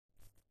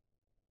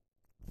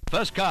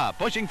first car,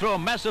 pushing through a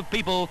mass of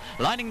people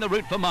lining the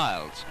route for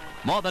miles.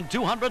 More than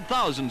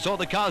 200,000 saw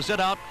the car set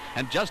out,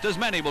 and just as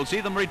many will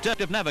see them return.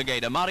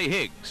 Navigator Murray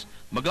Higgs.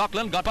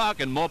 McLaughlin got park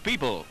and more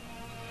people.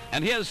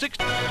 And here's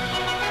 60.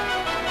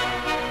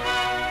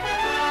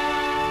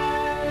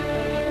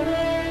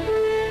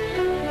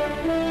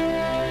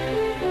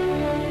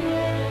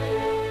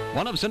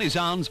 One of Cine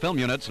Sound's film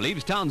units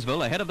leaves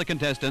Townsville ahead of the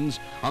contestants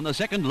on the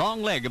second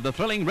long leg of the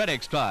thrilling Red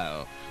X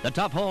trial. The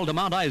tough haul to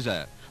Mount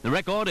Isa. The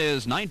record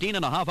is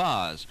 19.5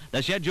 hours.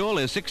 The schedule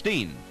is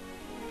 16.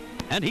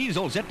 And he's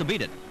all set to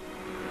beat it.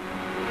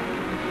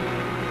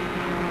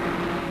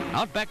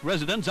 Outback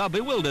residents are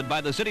bewildered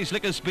by the city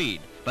slicker's speed.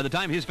 By the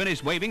time he's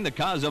finished waving, the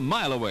car's a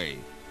mile away.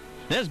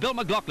 There's Bill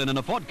McLaughlin in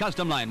a Ford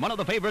Custom Line, one of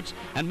the favorites,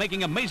 and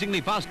making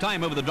amazingly fast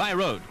time over the dry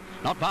road.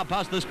 Not far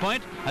past this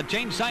point, a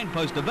changed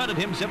signpost diverted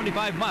him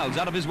 75 miles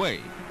out of his way.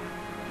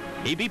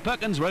 E.B.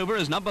 Perkins' Rover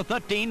is number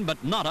 13,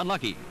 but not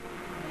unlucky.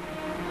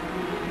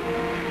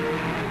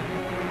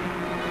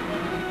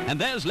 And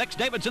there's Lex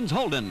Davidson's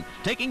Holden,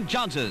 taking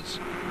chances,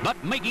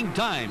 but making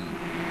time.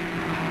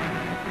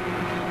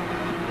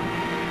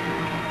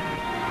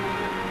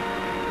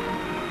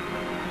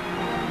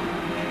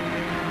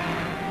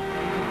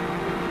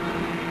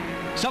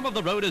 Some of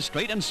the road is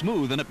straight and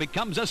smooth, and it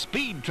becomes a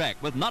speed track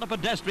with not a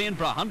pedestrian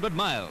for 100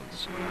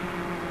 miles.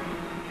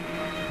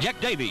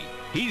 Jack Davy,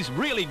 he's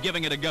really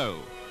giving it a go.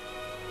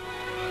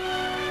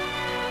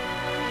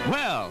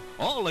 Well,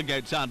 all the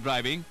goats aren't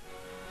driving.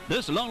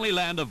 This lonely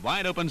land of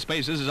wide open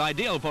spaces is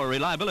ideal for a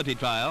reliability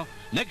trial.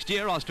 Next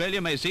year,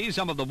 Australia may see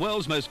some of the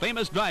world's most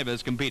famous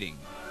drivers competing.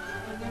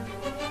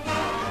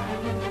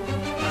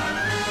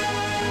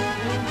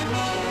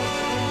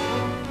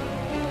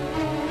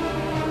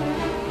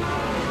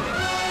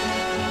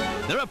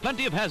 There are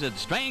plenty of hazards.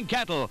 Straying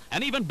cattle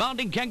and even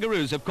bounding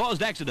kangaroos have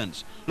caused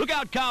accidents. Look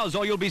out, cows,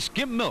 or you'll be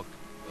skim milk.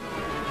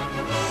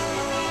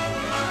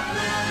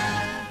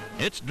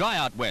 It's dry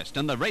out west,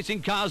 and the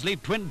racing cars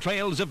leave twin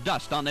trails of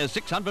dust on their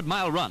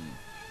 600-mile run.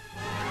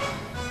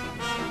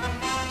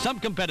 Some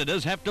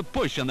competitors have to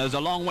push, and there's a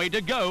long way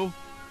to go.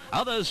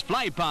 Others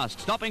fly past,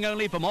 stopping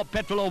only for more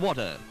petrol or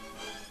water.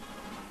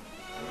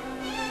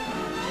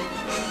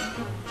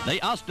 They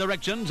ask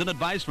directions and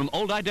advice from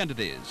old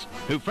identities,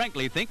 who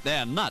frankly think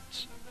they're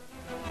nuts.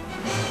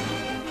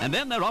 And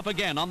then they're off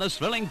again on the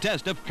thrilling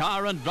test of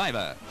car and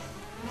driver.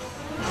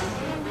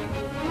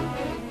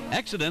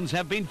 Accidents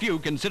have been few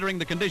considering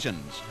the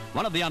conditions.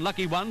 One of the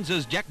unlucky ones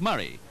is Jack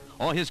Murray,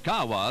 or his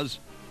car was.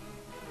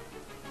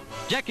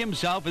 Jack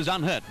himself is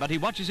unhurt, but he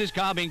watches his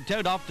car being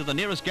towed off to the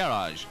nearest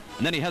garage,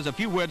 and then he has a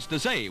few words to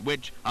say,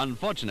 which,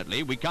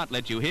 unfortunately, we can't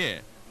let you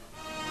hear.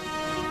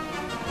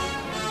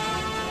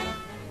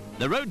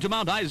 The road to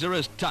Mount Isa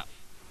is tough,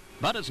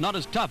 but it's not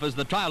as tough as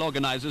the trial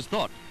organizers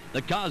thought.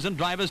 The cars and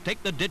drivers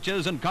take the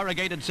ditches and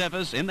corrugated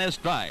surface in their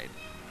stride.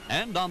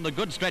 And on the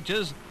good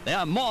stretches, they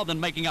are more than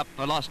making up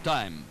for lost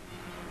time.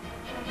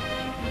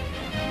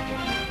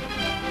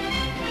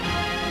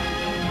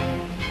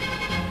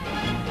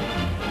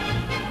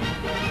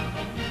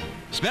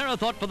 Spare a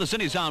thought for the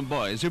Cine Sound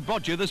boys who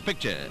brought you this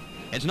picture.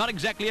 It's not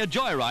exactly a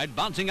joyride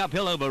bouncing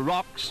uphill over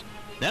rocks.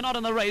 They're not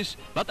in the race,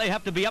 but they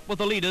have to be up with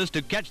the leaders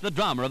to catch the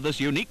drama of this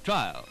unique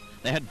trial.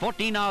 They had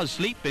 14 hours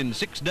sleep in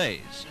 6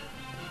 days.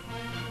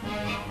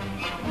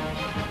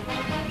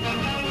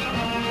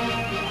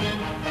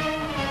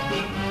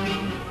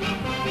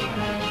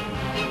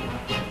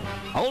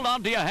 Hold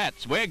on to your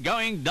hats, we're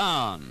going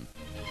down.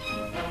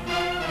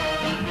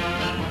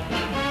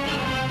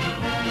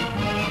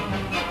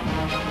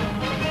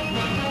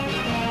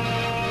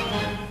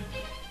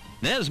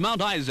 There's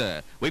Mount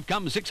Isa. We've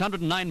come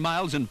 609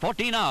 miles in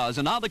 14 hours,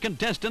 and are the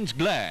contestants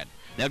glad?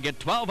 They'll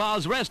get 12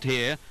 hours rest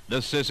here,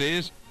 the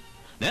sissies.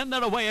 Then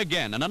they're away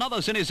again, and another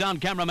Cine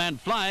Sound cameraman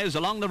flies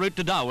along the route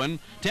to Darwin,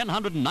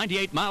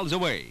 1,098 miles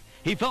away.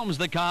 He films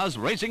the cars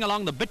racing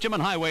along the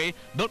bitumen highway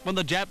built when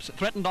the Japs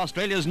threatened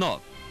Australia's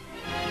north.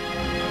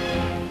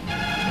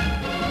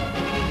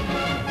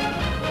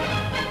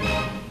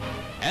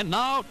 And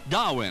now,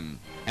 Darwin.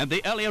 And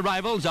the early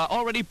arrivals are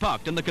already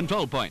parked in the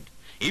control point.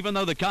 Even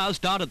though the cars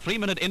start at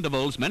 3-minute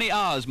intervals, many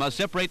hours must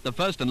separate the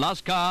first and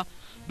last car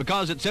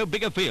because it's so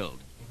big a field.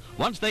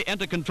 Once they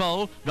enter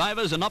control,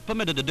 drivers are not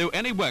permitted to do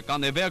any work on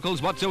their vehicles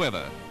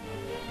whatsoever.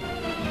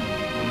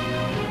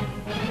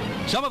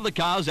 Some of the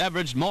cars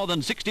averaged more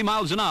than 60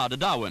 miles an hour to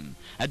Darwin.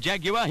 A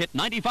Jaguar hit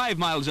 95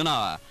 miles an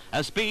hour,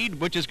 a speed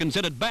which is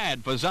considered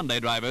bad for Sunday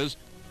drivers.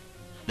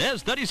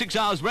 There's 36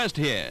 hours rest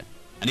here,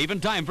 and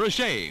even time for a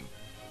shave.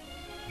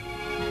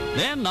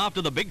 Then,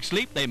 after the big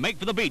sleep, they make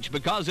for the beach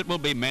because it will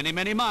be many,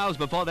 many miles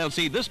before they'll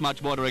see this much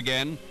water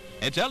again.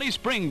 It's early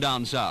spring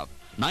down south,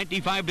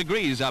 95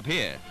 degrees up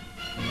here.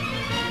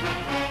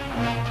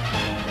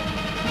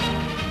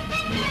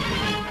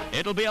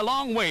 It'll be a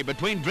long way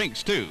between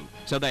drinks, too,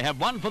 so they have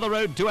one for the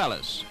road to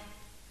Alice.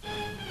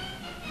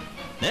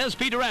 There's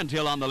Peter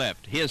Anthill on the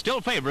left. He is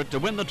still favorite to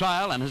win the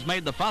trial and has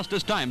made the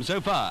fastest time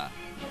so far.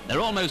 They're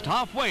almost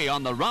halfway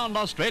on the Round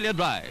Australia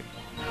Drive.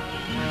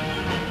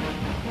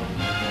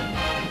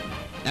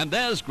 And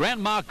there's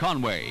Grandma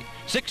Conway.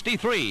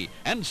 63,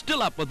 and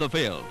still up with the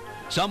field.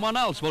 Someone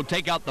else will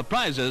take out the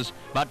prizes,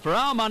 but for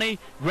our money,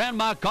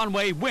 Grandma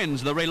Conway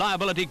wins the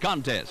reliability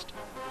contest.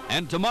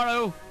 And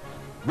tomorrow,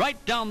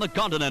 right down the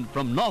continent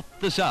from north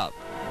to south,